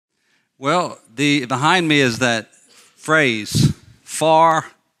Well, behind me is that phrase, far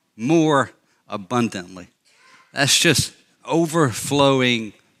more abundantly. That's just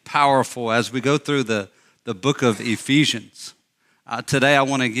overflowing, powerful as we go through the book of Ephesians. Today I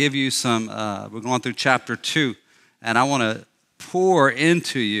want to give you some, we're going through chapter 2, and I want to pour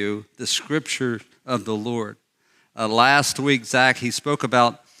into you the scripture of the Lord. Last week, Zach, he spoke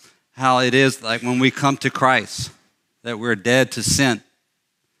about how it is like when we come to Christ, that we're dead to sin.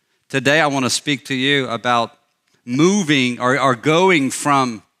 Today I want to speak to you about moving or going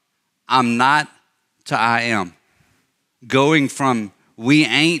from I'm not to I am. Going from we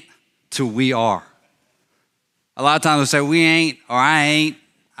ain't to we are. A lot of times we say we ain't or I ain't,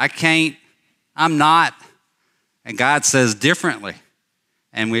 I can't, I'm not. And God says differently.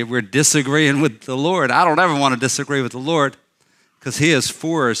 And we're disagreeing with the Lord. I don't ever want to disagree with the Lord because He is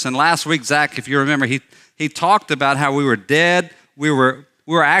for us. And last week, Zach, if you remember, he talked about how we were dead. We were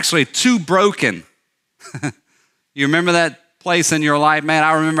actually too broken. You remember that place in your life, man?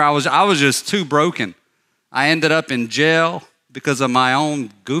 I remember I was just too broken. I ended up in jail because of my own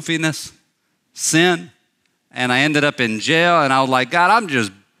goofiness, sin, and I ended up in jail, and I was like, God, I'm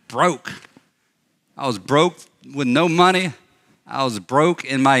just broke. I was broke with no money. I was broke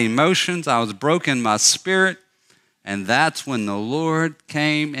in my emotions. I was broke in my spirit, and that's when the Lord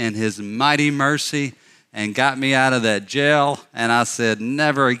came in His mighty mercy and got me out of that jail, and I said,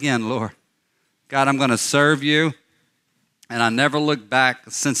 never again, Lord. God, I'm going to serve you. And I never looked back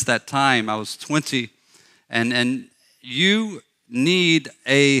since that time. I was 20. And you need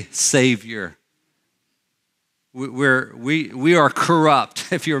a Savior. We are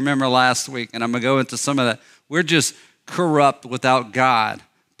corrupt, if you remember last week. And I'm going to go into some of that. We're just corrupt without God.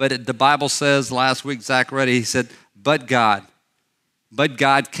 But the Bible says last week, Zach read it, he said, but God. But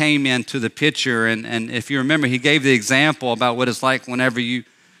God came into the picture. And if you remember, he gave the example about what it's like whenever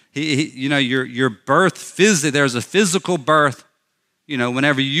your birth, there's a physical birth,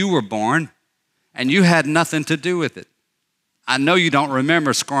 whenever you were born, and you had nothing to do with it. I know you don't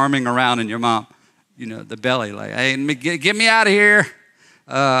remember squirming around in your mom, the belly, like, hey, get me out of here.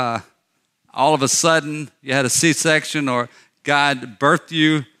 All of a sudden, you had a C-section, or God birthed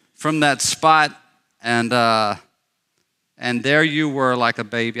you from that spot, and there you were like a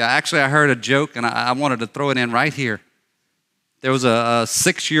baby. I heard a joke, and I wanted to throw it in right here. There was a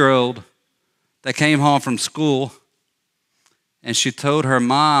 6-year-old that came home from school, and she told her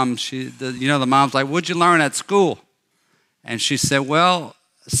mom, the mom's like, what'd you learn at school? And she said, well,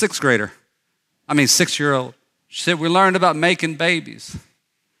 6-year-old. She said, we learned about making babies.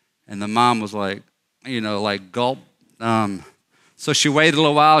 And the mom was like, gulp. So she waited a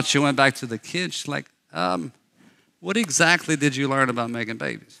little while, and she went back to the kid. She's like, what exactly did you learn about making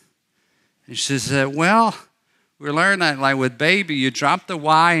babies? And she said, well, we learned that like with baby, you drop the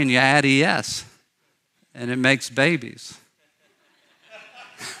Y and you add ES, and it makes babies.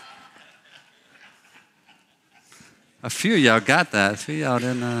 A few of y'all got that. A few of y'all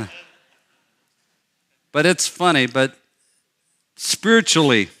didn't. But it's funny, but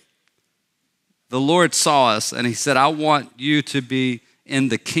spiritually, the Lord saw us, and He said, I want you to be in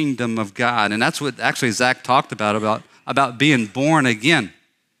the kingdom of God. And that's what actually Zach talked about being born again.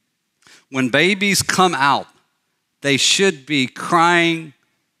 When babies come out, they should be crying,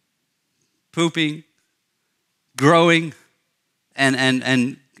 pooping, growing,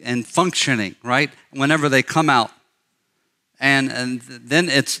 and functioning, right? Whenever they come out. And then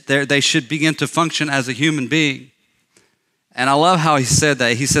they should begin to function as a human being. And I love how he said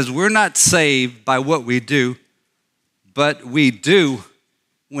that. He says, we're not saved by what we do, but we do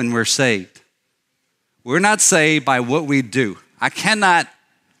when we're saved. We're not saved by what we do. I cannot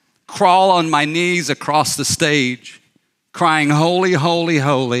crawl on my knees across the stage crying, holy, holy,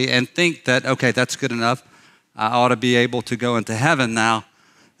 holy, and think that, okay, that's good enough. I ought to be able to go into heaven now.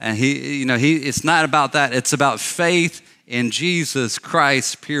 And it's not about that. It's about faith in Jesus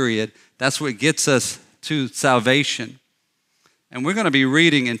Christ, period. That's what gets us to salvation. And we're going to be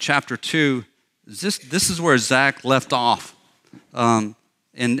reading in chapter 2. This is where Zach left off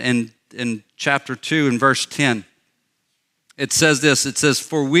in chapter 2 in verse 10. It says this, it says,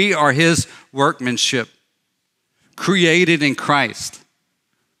 for we are His workmanship, created in Christ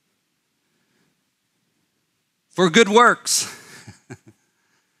for good works.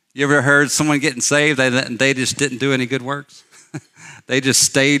 You ever heard someone getting saved, they just didn't do any good works? They just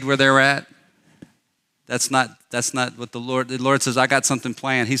stayed where they're at? That's not what the Lord says, I got something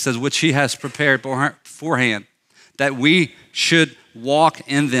planned. He says, which He has prepared beforehand, that we should walk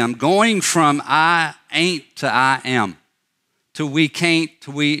in them, going from I ain't to I am, to we can't,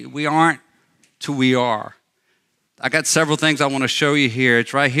 to we aren't, to we are. I got several things I want to show you here.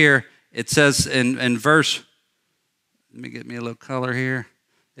 It's right here it says in verse, let me get me a little color here.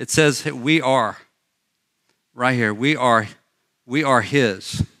 It says we are, right here, we are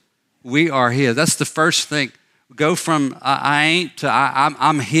his. We are his. That's the first thing. Go from I ain't to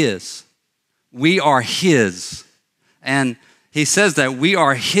I'm his. We are his. And he says that we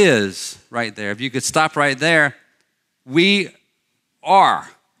are his right there. If you could stop right there, we are.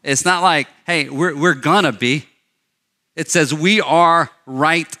 It's not like, hey, we're gonna be. It says we are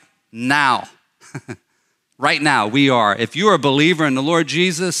right now. Right now, we are. If you are a believer in the Lord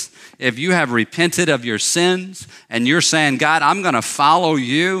Jesus, if you have repented of your sins and you're saying, God, I'm going to follow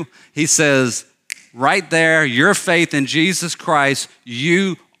you, he says, right there, your faith in Jesus Christ,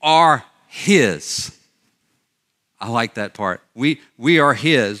 you are his. I like that part. We are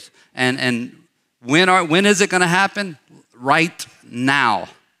his. And when is it going to happen? Right now.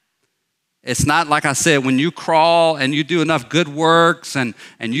 It's not like I said, when you crawl and you do enough good works and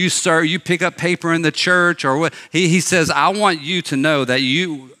you serve, you pick up paper in the church or what. He says, I want you to know that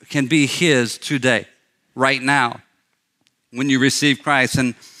you can be his today, right now, when you receive Christ.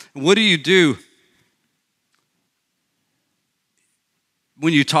 And what do you do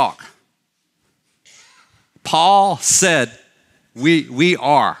when you talk? Paul said, we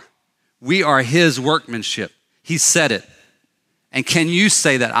are his workmanship. He said it. And can you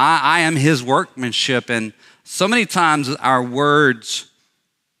say that? I am his workmanship. And so many times our words,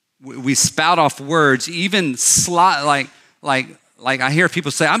 we spout off words, even like I hear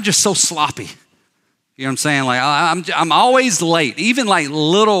people say, I'm just so sloppy. You know what I'm saying? Like I'm always late. Even like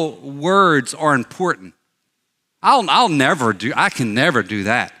little words are important. I can never do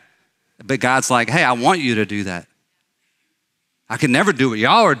that. But God's like, hey, I want you to do that. I can never do what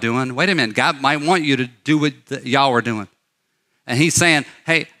y'all are doing. Wait a minute, God might want you to do what y'all are doing. And he's saying,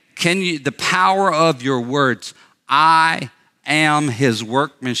 hey, the power of your words, I am his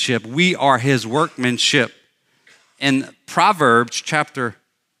workmanship. We are his workmanship. In Proverbs chapter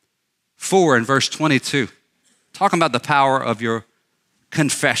 4 and verse 22, talking about the power of your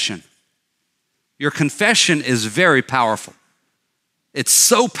confession. Your confession is very powerful. It's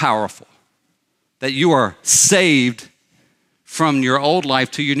so powerful that you are saved from your old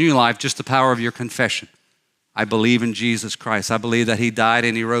life to your new life, just the power of your confession. I believe in Jesus Christ. I believe that he died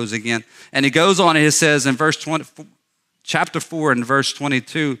and he rose again. And he goes on and it says in chapter 4 and verse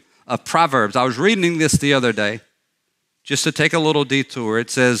 22 of Proverbs. I was reading this the other day just to take a little detour. It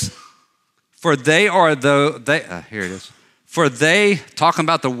says, here it is. For they, talking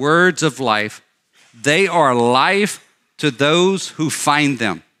about the words of life, they are life to those who find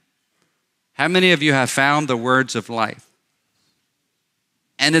them. How many of you have found the words of life?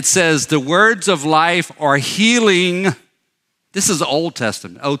 And it says the words of life are healing. This is Old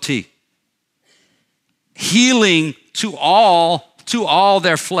Testament, OT. Healing to all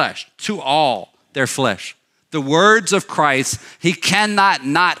their flesh, to all their flesh. The words of Christ, he cannot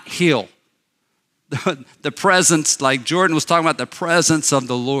not heal. The presence, like Jordan was talking about, the presence of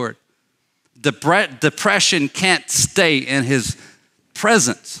the Lord. Depression can't stay in his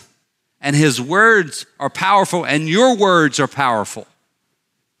presence. And his words are powerful, and your words are powerful.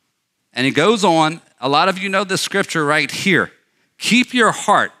 And he goes on, a lot of you know this scripture right here. Keep your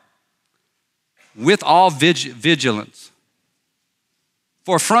heart with all vigilance,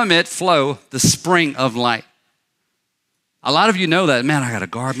 for from it flow the spring of life. A lot of you know that. Man, I got to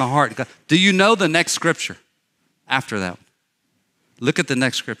guard my heart. Do you know the next scripture after that one? Look at the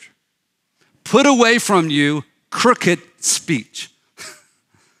next scripture. Put away from you crooked speech.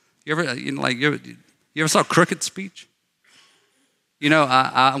 You ever saw crooked speech? You know,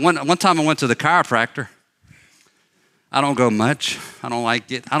 one time I went to the chiropractor. I don't go much. I don't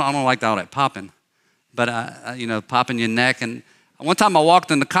like it. I don't like all that popping. But, popping your neck. And one time I walked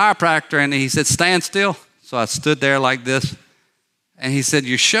in the chiropractor and he said, stand still. So I stood there like this. And he said,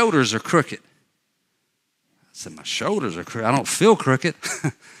 your shoulders are crooked. I said, my shoulders are crooked. I don't feel crooked.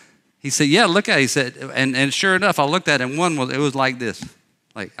 He said, yeah, look at it. He said, and sure enough, I looked at it and it was like this.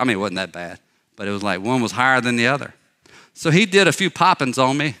 It wasn't that bad. But it was like one was higher than the other. So he did a few poppings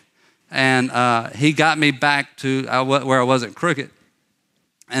on me, and he got me back to where I wasn't crooked.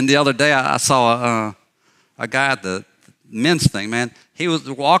 And the other day, I saw a guy at the men's thing, man. He was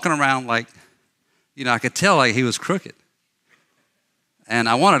walking around I could tell like he was crooked. And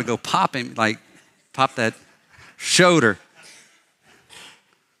I wanted to go pop him, pop that shoulder.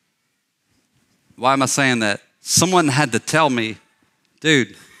 Why am I saying that? Someone had to tell me,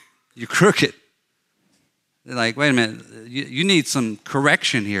 dude, you're crooked. They're like, wait a minute, you need some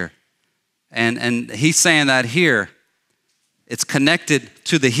correction here. And he's saying that here, it's connected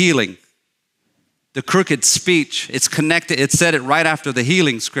to the healing. The crooked speech, it's connected. It said it right after the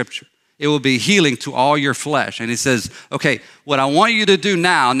healing scripture. it will be healing to all your flesh. And he says, okay, what I want you to do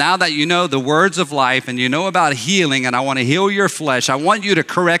now that you know the words of life and you know about healing and I want to heal your flesh, I want you to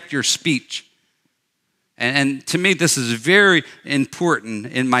correct your speech. And to me, this is very important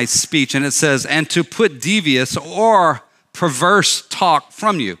in my speech. And it says, and to put devious or perverse talk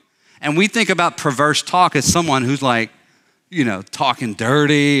from you. And we think about perverse talk as someone who's like, talking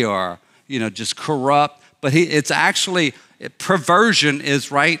dirty or, just corrupt. But it's actually, perversion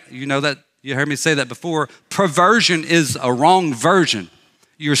is right. You know that, you heard me say that before. Perversion is a wrong version.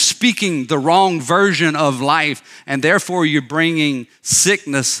 You're speaking the wrong version of life, and therefore you're bringing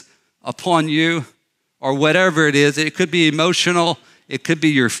sickness upon you or whatever it is. It could be emotional. It could be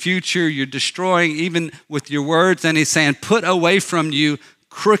your future. You're destroying even with your words. And he's saying, put away from you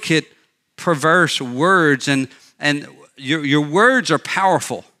crooked, perverse words. And your words are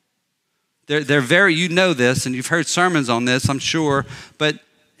powerful. They're very, you know this, and you've heard sermons on this, I'm sure.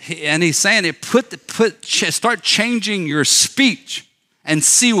 And he's saying it. Start changing your speech and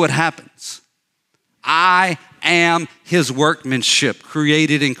see what happens. I am his workmanship,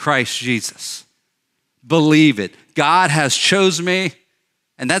 created in Christ Jesus. Believe it. God has chosen me.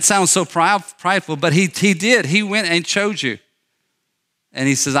 And that sounds so prideful, but he did. He went and chose you. And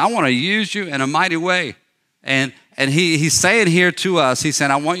he says, I want to use you in a mighty way. And he's saying here to us, he's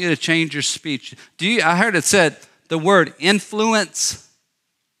saying, I want you to change your speech. I heard it said the word influence.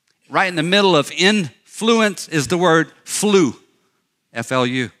 Right in the middle of influence is the word flu,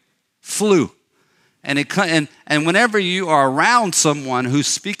 F-L-U, flu. And whenever you are around someone who's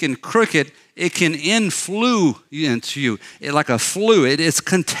speaking crooked, it can influence you. Like a flu, it's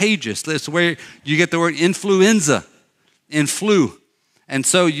contagious. That's where you get the word influenza, influ. And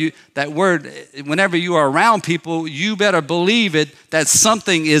so that word, whenever you are around people, you better believe it, that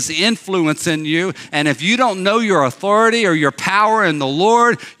something is influencing you. And if you don't know your authority or your power in the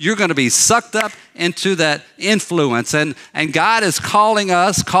Lord, you're going to be sucked up into that influence. And God is calling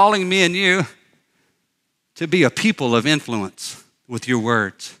me and you to be a people of influence with your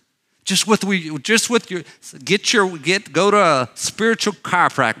words. Go to a spiritual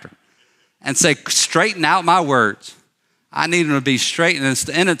chiropractor and say, straighten out my words. I need them to be straight, and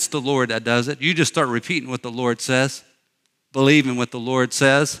it's the Lord that does it. You just start repeating what the Lord says, believing what the Lord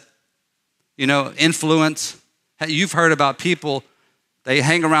says. Influence. You've heard about people, they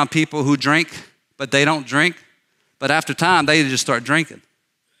hang around people who drink, but they don't drink. But after time, they just start drinking.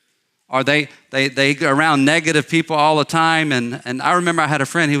 Or they go around negative people all the time. And I remember I had a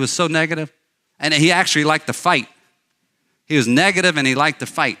friend, he was so negative, and he actually liked to fight. He was negative, and he liked to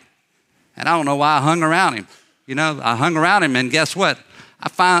fight. And I don't know why I hung around him. I hung around him, and guess what?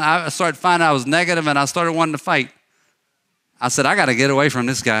 I started finding I was negative, and I started wanting to fight. I said, I got to get away from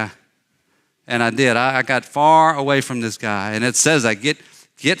this guy. And I did. I got far away from this guy. And it says that get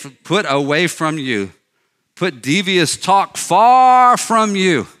put away from you. Put devious talk far from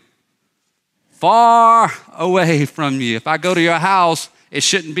you. Far away from you. If I go to your house, it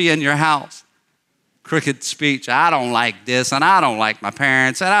shouldn't be in your house. Crooked speech. I don't like this, and I don't like my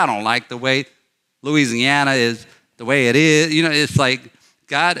parents, and I don't like the way Louisiana is the way it is. It's like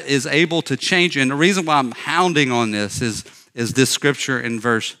God is able to change you. And the reason why I'm hounding on this is this scripture in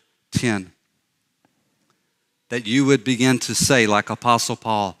verse 10. That you would begin to say, like Apostle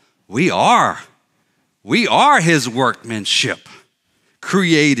Paul, we are his workmanship,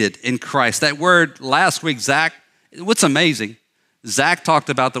 created in Christ. That word last week, Zach, what's amazing, Zach talked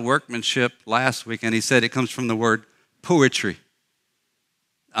about the workmanship last week, and he said it comes from the word poetry.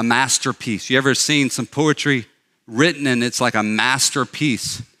 A masterpiece. You ever seen some poetry written and it's like a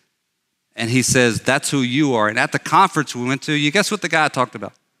masterpiece? And he says, that's who you are. And at the conference we went to, you guess what the guy talked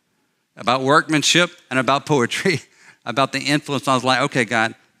about? About workmanship and about poetry, about the influence. I was like, okay,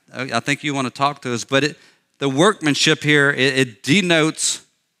 God, I think you want to talk to us. But the workmanship here, it denotes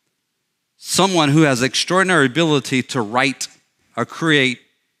someone who has extraordinary ability to write or create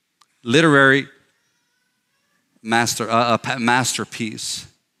literary masterpiece.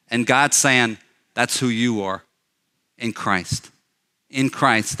 And God's saying, that's who you are in Christ. In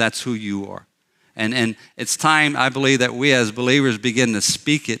Christ, that's who you are. And it's time, I believe, that we as believers begin to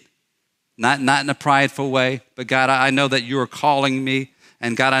speak it, not in a prideful way, but God, I know that you are calling me,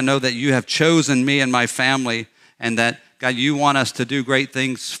 and God, I know that you have chosen me and my family, and that, God, you want us to do great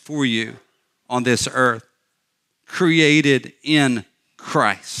things for you on this earth, created in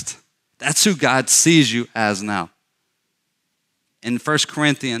Christ. That's who God sees you as now. In 1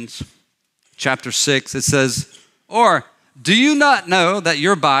 Corinthians chapter 6, it says, or do you not know that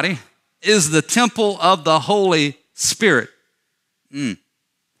your body is the temple of the Holy Spirit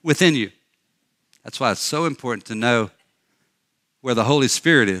within you? That's why it's so important to know where the Holy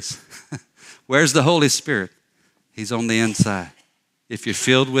Spirit is. Where's the Holy Spirit? He's on the inside. If you're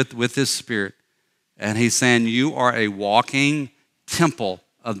filled with his Spirit. And he's saying you are a walking temple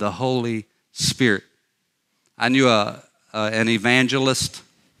of the Holy Spirit. I knew an evangelist,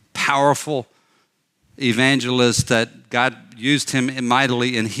 powerful evangelist, that God used him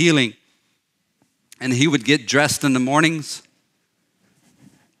mightily in healing. And he would get dressed in the mornings,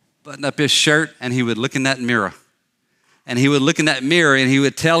 button up his shirt, and he would look in that mirror. And he would look in that mirror and he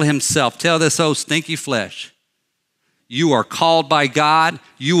would tell himself, tell this old stinky flesh, you are called by God.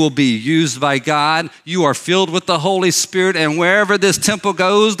 You will be used by God. You are filled with the Holy Spirit. And wherever this temple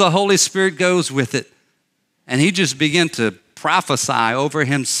goes, the Holy Spirit goes with it. And he just began to prophesy over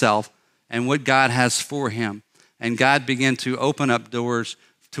himself and what God has for him. And God began to open up doors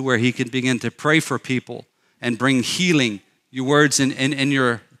to where he could begin to pray for people and bring healing, your words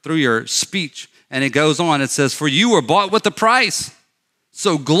through your speech. And it goes on, it says, for you were bought with a price.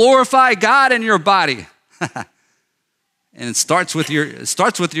 So glorify God in your body. And it starts with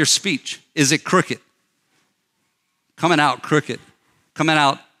your speech. Is it crooked? Coming out crooked. Coming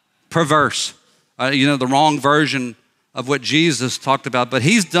out perverse. The wrong version of what Jesus talked about. But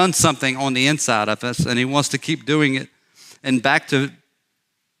he's done something on the inside of us, and he wants to keep doing it. And back to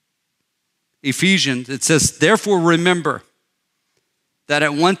Ephesians, it says, therefore remember that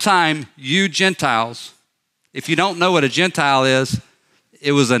at one time you Gentiles, if you don't know what a Gentile is,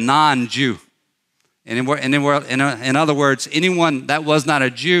 it was a non-Jew. And in other words, anyone that was not a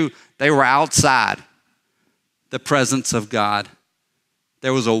Jew, they were outside the presence of God.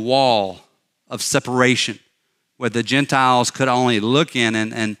 There was a wall of separation where the Gentiles could only look in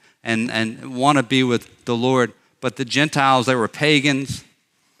and want to be with the Lord. But the Gentiles, they were pagans.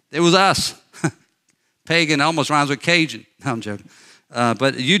 It was us. Pagan almost rhymes with Cajun. No, I'm joking.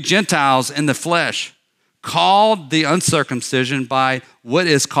 But you Gentiles in the flesh, called the uncircumcision by what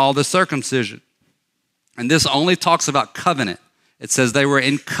is called the circumcision. And this only talks about covenant. It says they were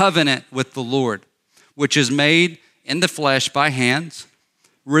in covenant with the Lord, which is made in the flesh by hands.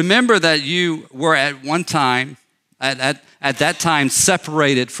 Remember that you were at one time, at that time,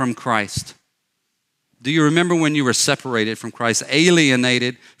 separated from Christ. Do you remember when you were separated from Christ,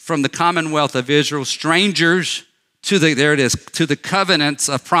 alienated from the commonwealth of Israel, strangers to the covenants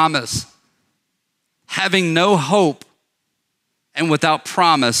of promise, having no hope and without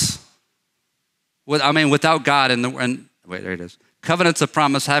promise, without God there it is. Covenants of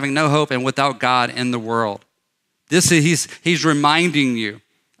promise, having no hope and without God in the world. He's reminding you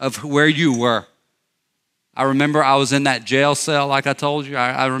of where you were. I remember I was in that jail cell, like I told you.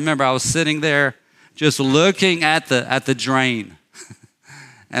 I remember I was sitting there just looking at the drain.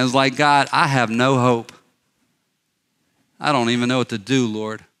 And I was like, God, I have no hope. I don't even know what to do,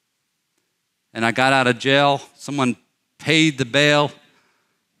 Lord. And I got out of jail. Someone paid the bail.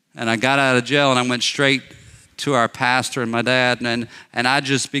 And I got out of jail and I went straight to our pastor and my dad. And I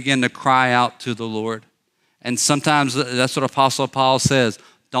just began to cry out to the Lord. And sometimes that's what Apostle Paul says.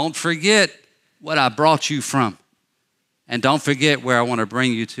 Don't forget what I brought you from. And don't forget where I want to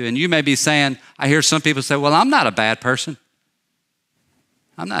bring you to. And you may be saying, I hear some people say, well, I'm not a bad person.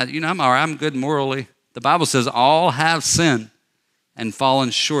 I'm not, I'm all right. I'm good morally. The Bible says all have sinned and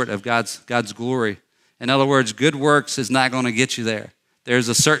fallen short of God's glory. In other words, good works is not going to get you there. There's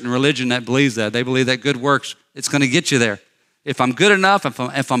a certain religion that believes that. They believe that good works, it's going to get you there. If I'm good enough,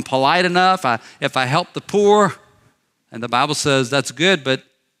 if I'm polite enough, if I help the poor, and the Bible says that's good, but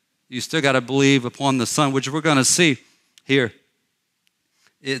you still got to believe upon the Son, which we're going to see here.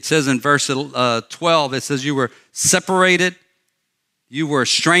 It says in verse 12, it says you were separated, you were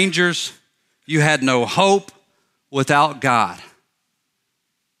strangers, you had no hope without God.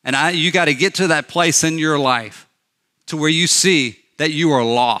 And you got to get to that place in your life to where you see that you are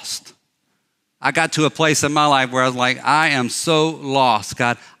lost. I got to a place in my life where I was like, I am so lost,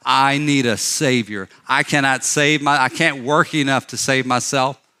 God. I need a Savior. I can't work enough to save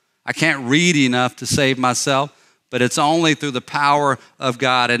myself. I can't read enough to save myself, but it's only through the power of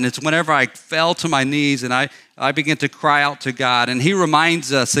God. And it's whenever I fell to my knees and I began to cry out to God. And He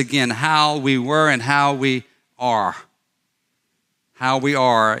reminds us again how we were and how we are. How we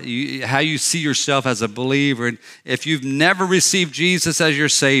are, how you see yourself as a believer. And if you've never received Jesus as your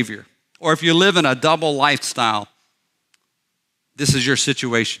Savior, or if you live in a double lifestyle, this is your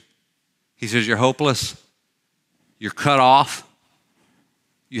situation. He says you're hopeless, you're cut off,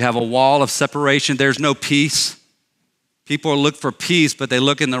 you have a wall of separation, there's no peace. People look for peace, but they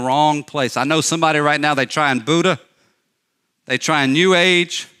look in the wrong place. I know somebody right now, they try in Buddha, they try in New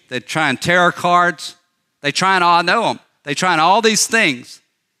Age, they try in tarot cards, they try in, I know them. They trying all these things.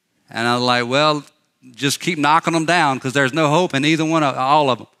 And I was like, well, just keep knocking them down because there's no hope in either one of all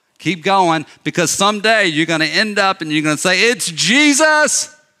of them. Keep going, because someday you're going to end up and you're going to say, it's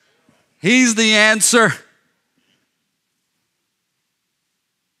Jesus. He's the answer.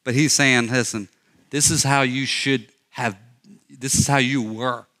 But he's saying, listen, this is how you should have, this is how you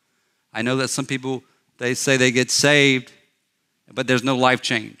were. I know that some people, they say they get saved, but there's no life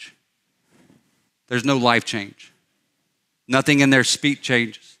change. There's no life change. Nothing in their speech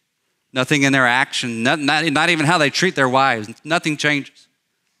changes. Nothing in their action, not even how they treat their wives. Nothing changes.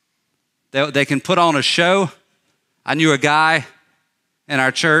 They can put on a show. I knew a guy in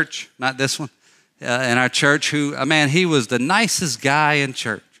our church, not this one, in our church who, man, he was the nicest guy in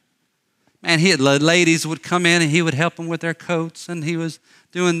church. Man, ladies would come in and he would help them with their coats, and he was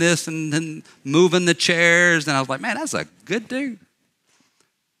doing this and then moving the chairs. And I was like, man, that's a good dude.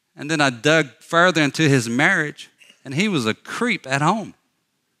 And then I dug further into his marriage, and he was a creep at home.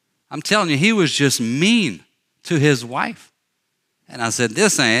 I'm telling you, he was just mean to his wife. And I said,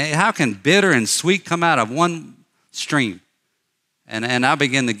 how can bitter and sweet come out of one stream? And I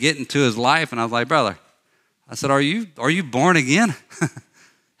began to get into his life, and I was like, brother, I said, are you born again?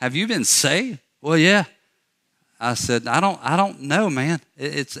 Have you been saved? Well, yeah. I said, I don't know, man.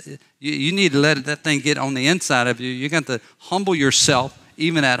 You need to let that thing get on the inside of you. You got to humble yourself,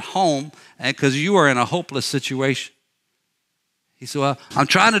 even at home, because you are in a hopeless situation. He said, well, I'm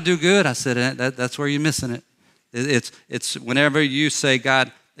trying to do good. I said, that's where you're missing it. It's whenever you say,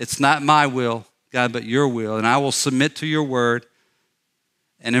 God, it's not my will, God, but your will, and I will submit to your word.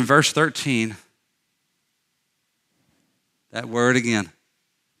 And in verse 13, that word again,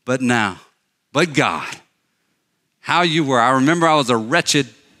 but now, but God, how you were. I remember I was a wretched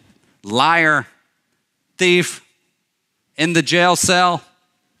liar, thief, in the jail cell,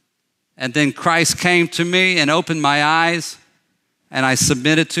 and then Christ came to me and opened my eyes, and I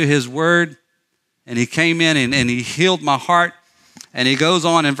submitted to his word. And he came in and he healed my heart. And he goes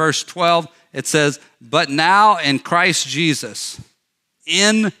on in verse 12, it says, but now in Christ Jesus,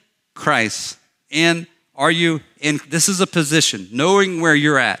 in Christ, are you in, this is a position, knowing where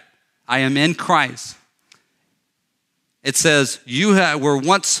you're at. I am in Christ. It says, you were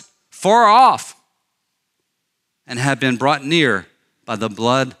once far off and have been brought near by the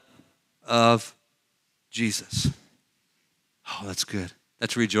blood of Jesus. Oh, that's good.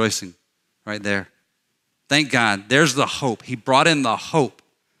 That's rejoicing right there. Thank God. There's the hope. He brought in the hope.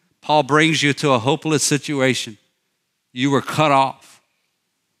 Paul brings you to a hopeless situation. You were cut off.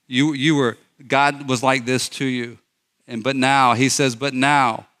 God was like this to you. But now, he says, but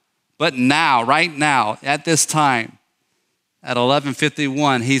now, right now, at this time, at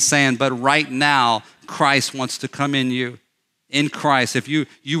 11:51, he's saying, but right now, Christ wants to come in you. In Christ, if you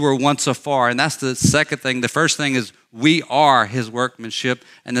were once afar. And that's the second thing. The first thing is we are his workmanship.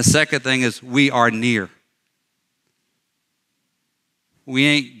 And the second thing is we are near. We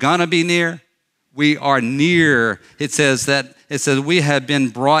ain't gonna be near. We are near. It says we have been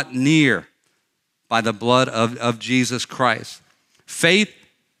brought near by the blood of Jesus Christ. Faith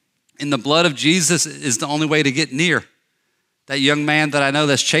in the blood of Jesus is the only way to get near. That young man that I know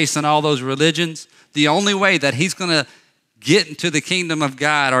that's chasing all those religions, the only way that he's gonna get into the kingdom of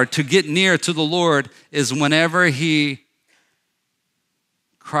God or to get near to the Lord is whenever he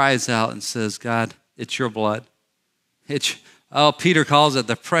cries out and says, God, it's your blood. Peter calls it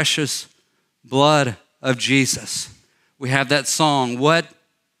the precious blood of Jesus. We have that song, what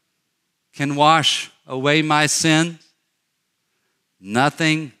can wash away my sins?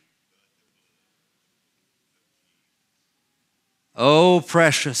 Nothing. Oh,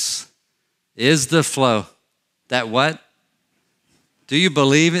 precious is the flow. That what? Do you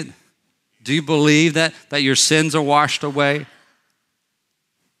believe it? Do you believe that your sins are washed away?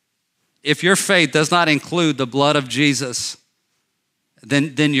 If your faith does not include the blood of Jesus,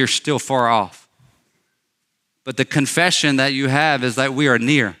 then you're still far off. But the confession that you have is that we are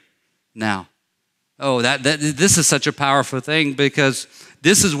near now. Oh, this is such a powerful thing because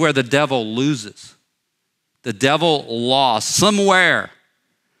this is where the devil loses. The devil lost. Somewhere,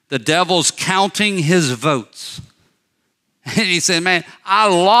 the devil's counting his votes. And he said, man, I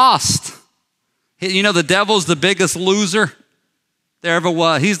lost. You know, the devil's the biggest loser there ever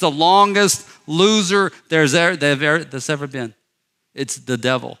was. He's the longest loser that's ever been. It's the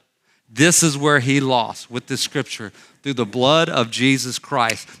devil. This is where he lost with this scripture, through the blood of Jesus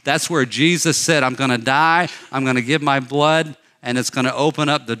Christ. That's where Jesus said, I'm going to die, I'm going to give my blood, and it's going to open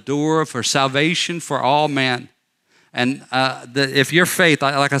up the door for salvation for all men. And if your faith,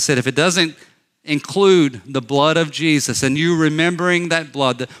 like I said, if it doesn't include the blood of Jesus and you remembering that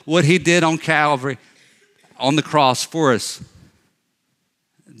blood, what he did on Calvary, on the cross for us,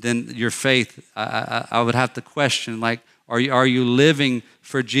 then your faith, I would have to question, like, Are you living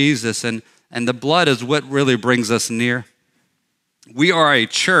for Jesus? And the blood is what really brings us near. We are a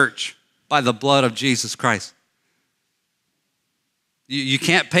church by the blood of Jesus Christ. You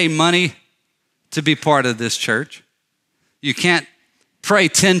can't pay money to be part of this church. You can't pray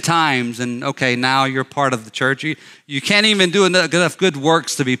 10 times and, okay, now you're part of the church. You can't even do enough good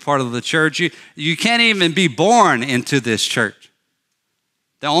works to be part of the church. You can't even be born into this church.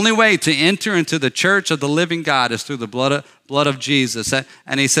 The only way to enter into the church of the living God is through the blood of Jesus.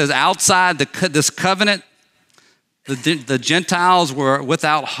 And he says outside this covenant, the Gentiles were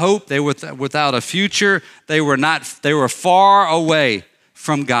without hope. They were without a future. They were far away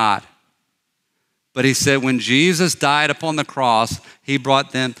from God. But he said when Jesus died upon the cross,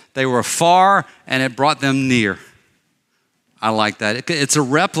 they were far and it brought them near. I like that. It's a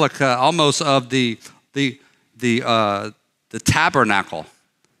replica almost of the tabernacle.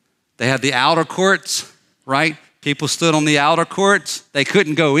 They had the outer courts, right? People stood on the outer courts. They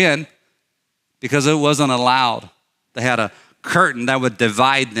couldn't go in because it wasn't allowed. They had a curtain that would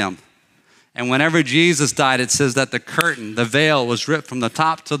divide them. And whenever Jesus died, it says that the curtain, the veil, was ripped from the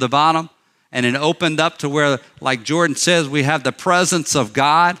top to the bottom, and it opened up to where, like Jordan says, we have the presence of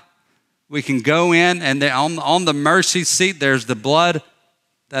God. We can go in, and on the mercy seat, there's the blood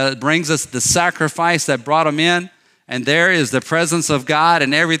that brings us the sacrifice that brought them in. And there is the presence of God,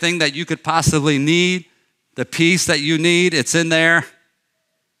 and everything that you could possibly need, the peace that you need, it's in there.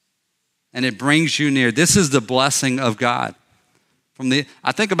 And it brings you near. This is the blessing of God.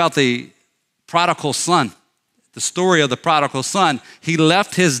 I think about the prodigal son, the story of the prodigal son. He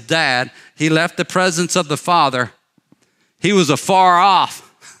left his dad. He left the presence of the father. He was afar off.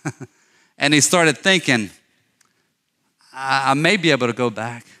 And he started thinking, I may be able to go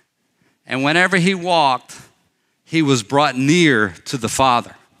back. And whenever he walked, he was brought near to the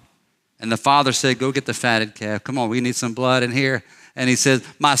father. And the father said, go get the fatted calf. Come on, we need some blood in here. And he says,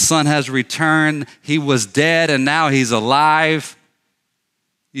 my son has returned. He was dead and now he's alive.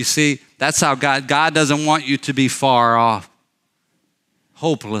 You see, that's how God doesn't want you to be far off,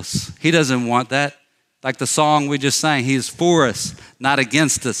 hopeless. He doesn't want that. Like the song we just sang, he's for us, not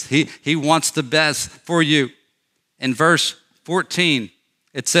against us. He wants the best for you. In verse 14,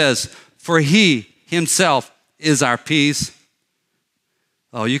 it says, for he himself is our peace.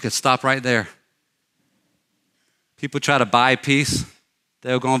 Oh, you could stop right there. People try to buy peace.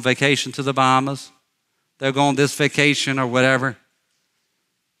 They'll go on vacation to the Bahamas. They'll go on this vacation or whatever.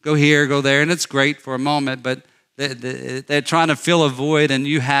 Go here, go there, and it's great for a moment, but they're trying to fill a void, and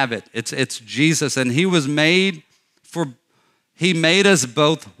you have it. It's Jesus, and he made us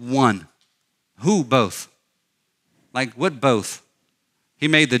both one. Who both? Like what both? He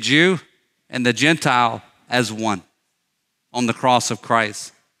made the Jew and the Gentile as one on the cross of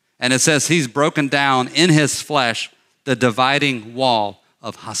Christ. And it says he's broken down in his flesh the dividing wall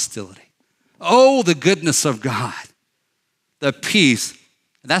of hostility. Oh, the goodness of God, the peace.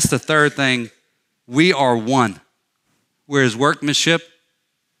 That's the third thing. We are one. We're his workmanship.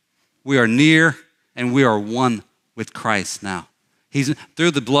 We are near, and we are one with Christ now. He's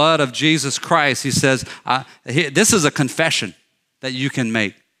through the blood of Jesus Christ. He says, this is a confession that you can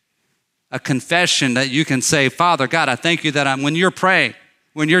make. A confession that you can say, Father God, I thank you that when you're praying,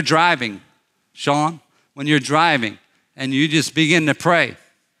 when you're driving, Sean, when you're driving and you just begin to pray,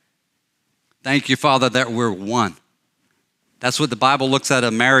 thank you, Father, that we're one. That's what the Bible looks at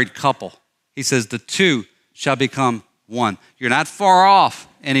a married couple. He says the two shall become one. You're not far off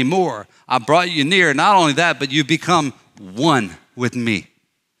anymore. I brought you near. Not only that, but you become one with me.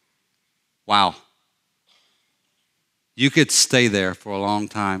 Wow. You could stay there for a long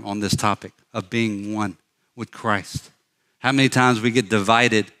time on this topic of being one with Christ. How many times we get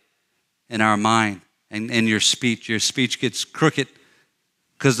divided in our mind and in your speech. Your speech gets crooked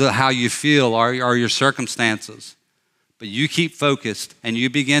because of how you feel or your circumstances. But you keep focused and you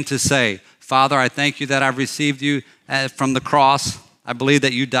begin to say, Father, I thank you that I've received you from the cross. I believe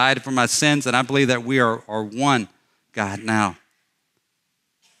that you died for my sins, and I believe that we are one, God, now.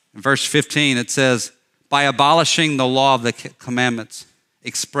 In verse 15, it says, by abolishing the law of the commandments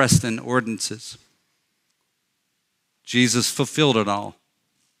expressed in ordinances, Jesus fulfilled it all,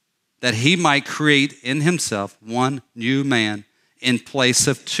 that he might create in himself one new man in place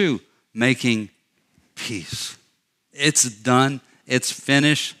of two, making peace. It's done. It's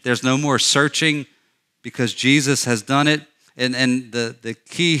finished. There's no more searching because Jesus has done it. And the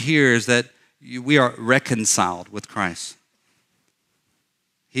key here is that we are reconciled with Christ.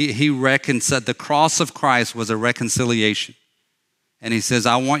 He reconciled. The cross of Christ was a reconciliation. And he says,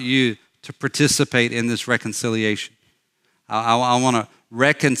 I want you to participate in this reconciliation. I want to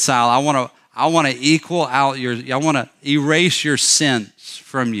reconcile. I want to equal out I want to erase your sins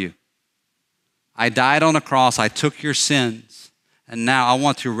from you. I died on the cross. I took your sins. And now I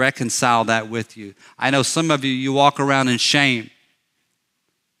want to reconcile that with you. I know some of you, you walk around in shame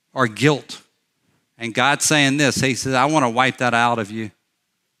or guilt. And God's saying this. He says, I want to wipe that out of you.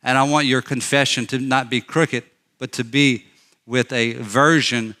 And I want your confession to not be crooked, but to be with a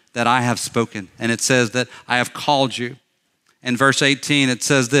version that I have spoken. And it says that I have called you. In verse 18, it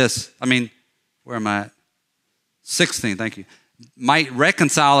says this. Where am I at? 16, thank you. Might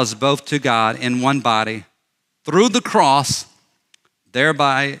reconcile us both to God in one body through the cross,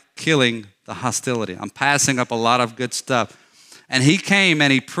 thereby killing the hostility. I'm passing up a lot of good stuff. And he came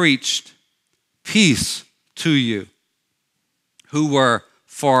and he preached peace to you who were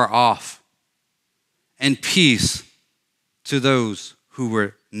far off, and peace to those who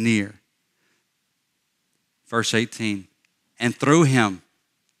were near. Verse 18, and through him,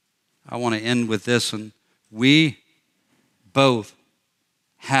 I want to end with this one, we both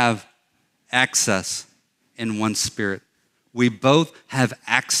have access in one spirit. We both have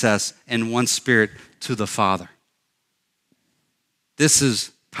access in one spirit to the Father. This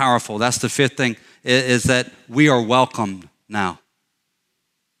is powerful. That's the fifth thing, is that we are welcomed now.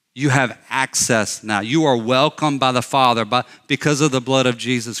 You have access now. You are welcomed by the Father because of the blood of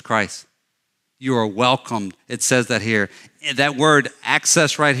Jesus Christ. You are welcomed. It says that here. That word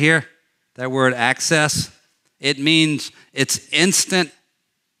access right here, that word access, it means it's instant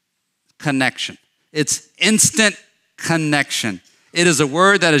connection. It's instant connection. It is a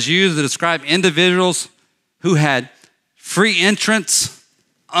word that is used to describe individuals who had free entrance,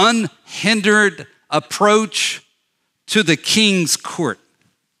 unhindered approach to the king's court.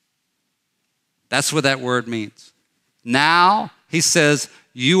 That's what that word means. Now, he says,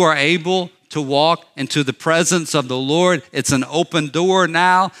 you are able to walk into the presence of the Lord. It's an open door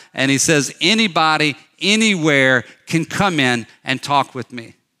now. And he says, anybody, anywhere can come in and talk with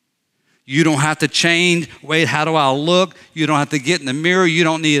me. You don't have to change. Wait, how do I look? You don't have to get in the mirror. You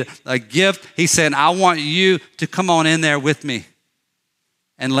don't need a gift. He said, I want you to come on in there with me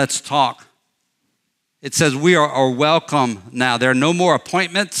and let's talk. It says we are welcome now. There are no more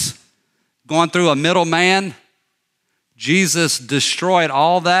appointments going through a middleman. Jesus destroyed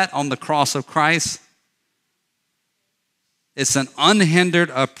all that on the cross of Christ. It's an unhindered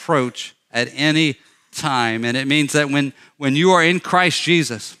approach at any time. And it means that when you are in Christ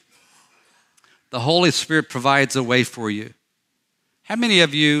Jesus, the Holy Spirit provides a way for you. How many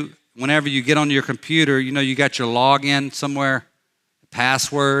of you, whenever you get on your computer, you got your login somewhere,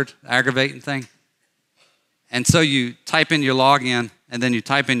 password, aggravating thing? And so you type in your login, and then you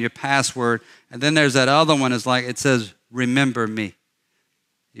type in your password, and then there's that other one. It says, remember me.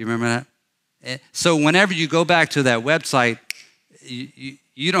 You remember that? So whenever you go back to that website,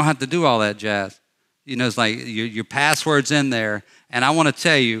 you don't have to do all that jazz. It's like your password's in there. And I want to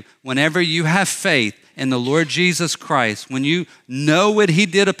tell you, whenever you have faith in the Lord Jesus Christ, when you know what he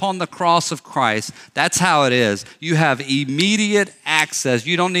did upon the cross of Christ, that's how it is. You have immediate access.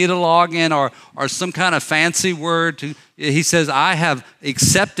 You don't need a login or some kind of fancy word. He says, I have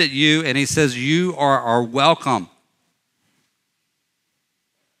accepted you, and he says, you are welcome.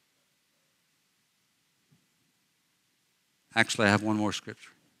 Actually, I have one more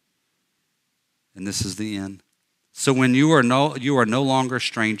scripture. And this is the end. So when you are no longer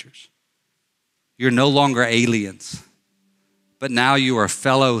strangers, you're no longer aliens, but now you are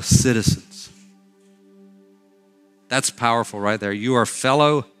fellow citizens. That's powerful right there. You are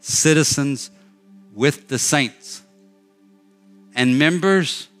fellow citizens with the saints and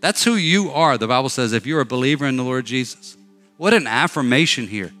members. That's who you are. The Bible says if you're a believer in the Lord Jesus. What an affirmation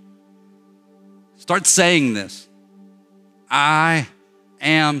here. Start saying this. I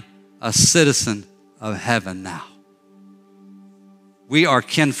am a citizen of heaven now. We are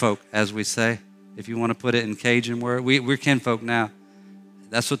kinfolk, as we say, if you want to put it in Cajun word. We're kinfolk now.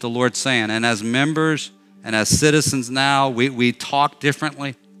 That's what the Lord's saying. And as members and as citizens now, we talk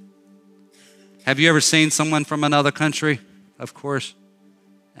differently. Have you ever seen someone from another country? Of course.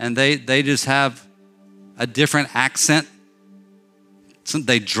 And they just have a different accent.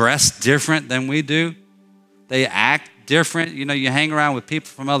 They dress different than we do. They act different. You hang around with people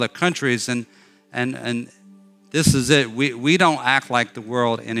from other countries and this is it. We don't act like the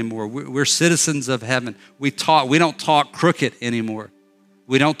world anymore. We're citizens of heaven. We don't talk crooked anymore.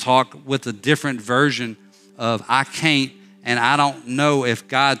 We don't talk with a different version of I can't and I don't know if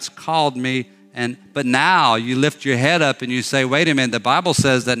God's called me. But now you lift your head up and you say, wait a minute, the Bible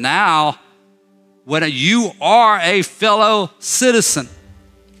says that now you are a fellow citizen.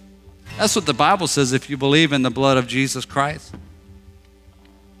 That's what the Bible says if you believe in the blood of Jesus Christ.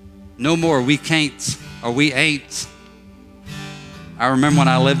 No more we can'ts or we ain'ts. I remember when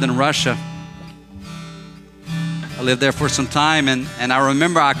I lived in Russia. I lived there for some time, and I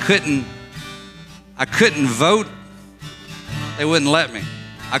remember I couldn't vote. They wouldn't let me.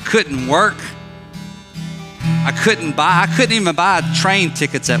 I couldn't work. I couldn't even buy train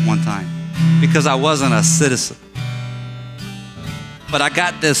tickets at one time because I wasn't a citizen. But I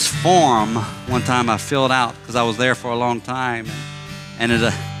got this form one time I filled out because I was there for a long time, and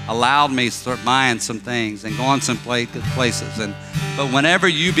it allowed me to start buying some things and going some places. But whenever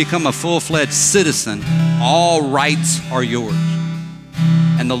you become a full-fledged citizen, all rights are yours.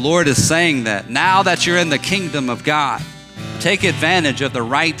 And the Lord is saying that now that you're in the kingdom of God, take advantage of the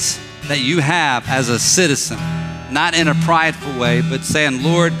rights that you have as a citizen, not in a prideful way, but saying,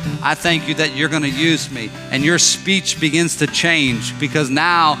 Lord, I thank you that you're going to use me. And your speech begins to change because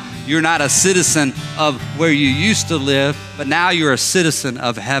now you're not a citizen of where you used to live, but now you're a citizen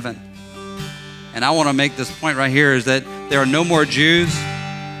of heaven. And I want to make this point right here is that there are no more Jews.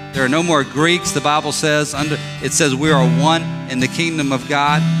 There are no more Greeks. The Bible says, it says we are one in the kingdom of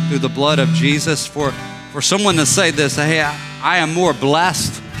God through the blood of Jesus. For someone to say this, hey, I am more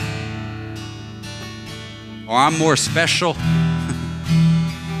blessed, or I'm more special,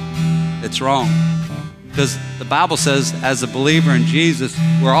 it's wrong. Because the Bible says, as a believer in Jesus,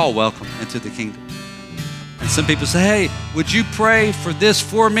 we're all welcome into the kingdom. And some people say, hey, would you pray for this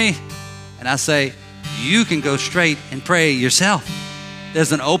for me? And I say, you can go straight and pray yourself.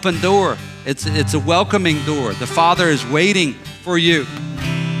 There's an open door. It's a welcoming door. The Father is waiting for you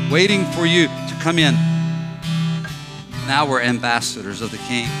to come in. Now we're ambassadors of the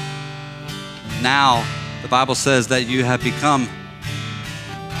King. Now, the Bible says that you have become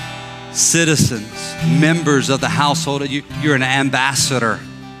citizens, members of the household. You're an ambassador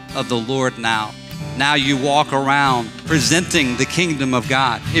of the Lord now. Now you walk around presenting the kingdom of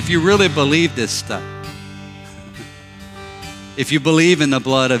God. If you really believe this stuff, if you believe in the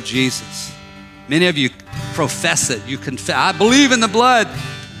blood of Jesus, many of you profess it. You confess, I believe in the blood.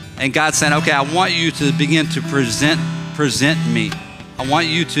 And God's saying, okay, I want you to begin to present me. I want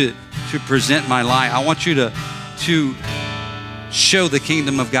you to present my life. I want you to show the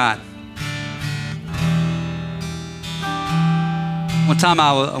kingdom of God. One time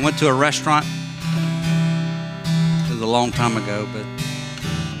I went to a restaurant. It was a long time ago,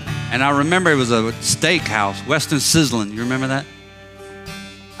 and I remember it was a steakhouse, Western Sizzling. You remember that?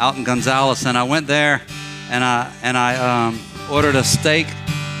 Out in Gonzales, and I went there, and I ordered a steak.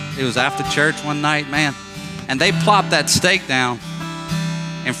 It was after church one night, man, and they plopped that steak down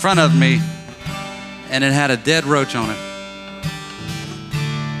in front of me, and it had a dead roach on it.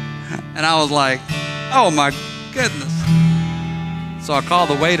 And I was like, oh my goodness. So I called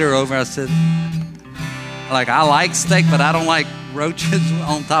the waiter over. I said, I like steak, but I don't like roaches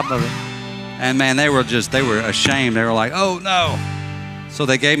on top of it. And man, they were ashamed. They were like, oh no. So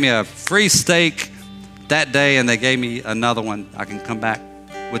they gave me a free steak that day, and they gave me another one. I can come back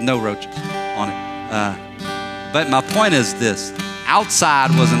with no roaches on it. But my point is this. Outside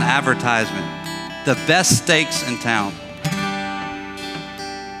was an advertisement. The best steaks in town.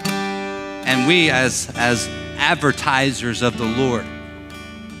 And we as advertisers of the Lord,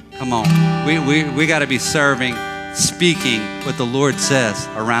 come on. We got to be serving, speaking what the Lord says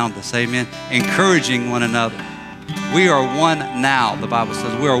around us. Amen. Encouraging one another. We are one now, the Bible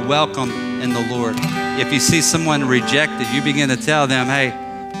says. We are welcome in the Lord. If you see someone rejected, you begin to tell them, hey,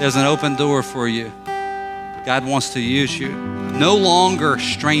 there's an open door for you. God wants to use you. No longer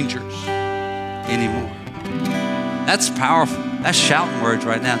strangers anymore. That's powerful. That's shouting words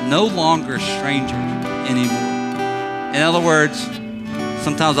right now. No longer strangers anymore. In other words,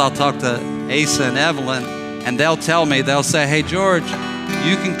 sometimes I'll talk to Asa and Evelyn, and they'll say, hey, George,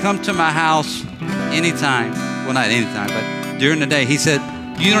 you can come to my house anytime. Well, not anytime, but during the day. He said,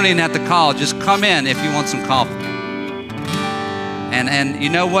 you don't even have to call. Just come in if you want some coffee. And you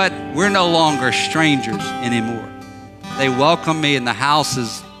know what? We're no longer strangers anymore. They welcome me, and the house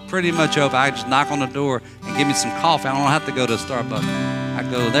is pretty much open. I just knock on the door and give me some coffee. I don't have to go to a Starbucks. I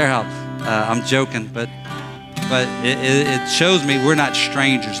go to their house. I'm joking, but it shows me we're not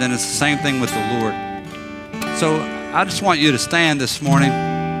strangers, and it's the same thing with the Lord. So I just want you to stand this morning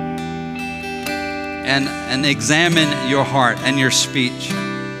and examine your heart and your speech.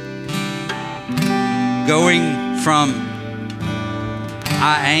 Going from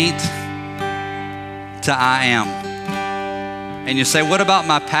I ain't to I am. And you say, what about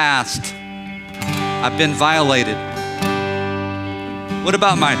my past? I've been violated. What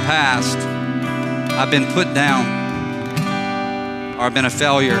about my past? I've been put down, or I've been a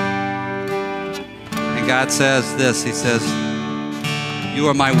failure. And God says this, He says, You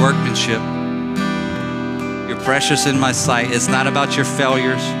are my workmanship. You're precious in my sight. It's not about your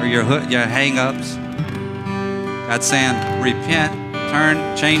failures or your hang-ups. God's saying, repent,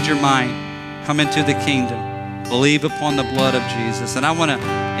 turn, change your mind, come into the kingdom, believe upon the blood of Jesus. And I want to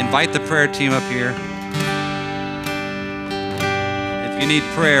invite the prayer team up here. If you need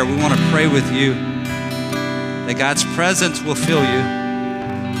prayer, we want to pray with you, that God's presence will fill you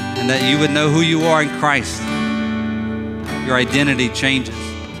and that you would know who you are in Christ. Your identity changes.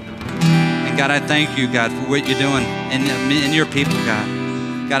 And God, I thank you, God, for what you're doing in your people, God.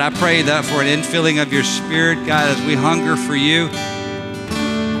 God, I pray that for an infilling of your Spirit, God, as we hunger for you,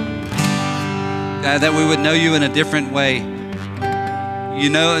 God, that we would know you in a different way. You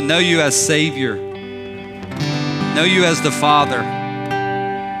know you as Savior, know you as the Father,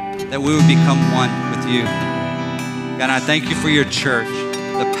 that we would become one with you. God, I thank you for your church,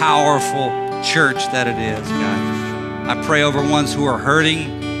 the powerful church that it is, God. I pray over ones who are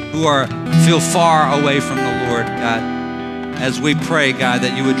hurting, who feel far away from the Lord, God. As we pray, God,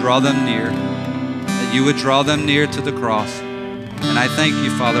 that you would draw them near, that you would draw them near to the cross. And I thank you,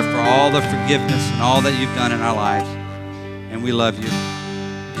 Father, for all the forgiveness and all that you've done in our lives. And we love you.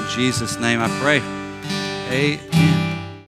 In Jesus' name I pray. Amen.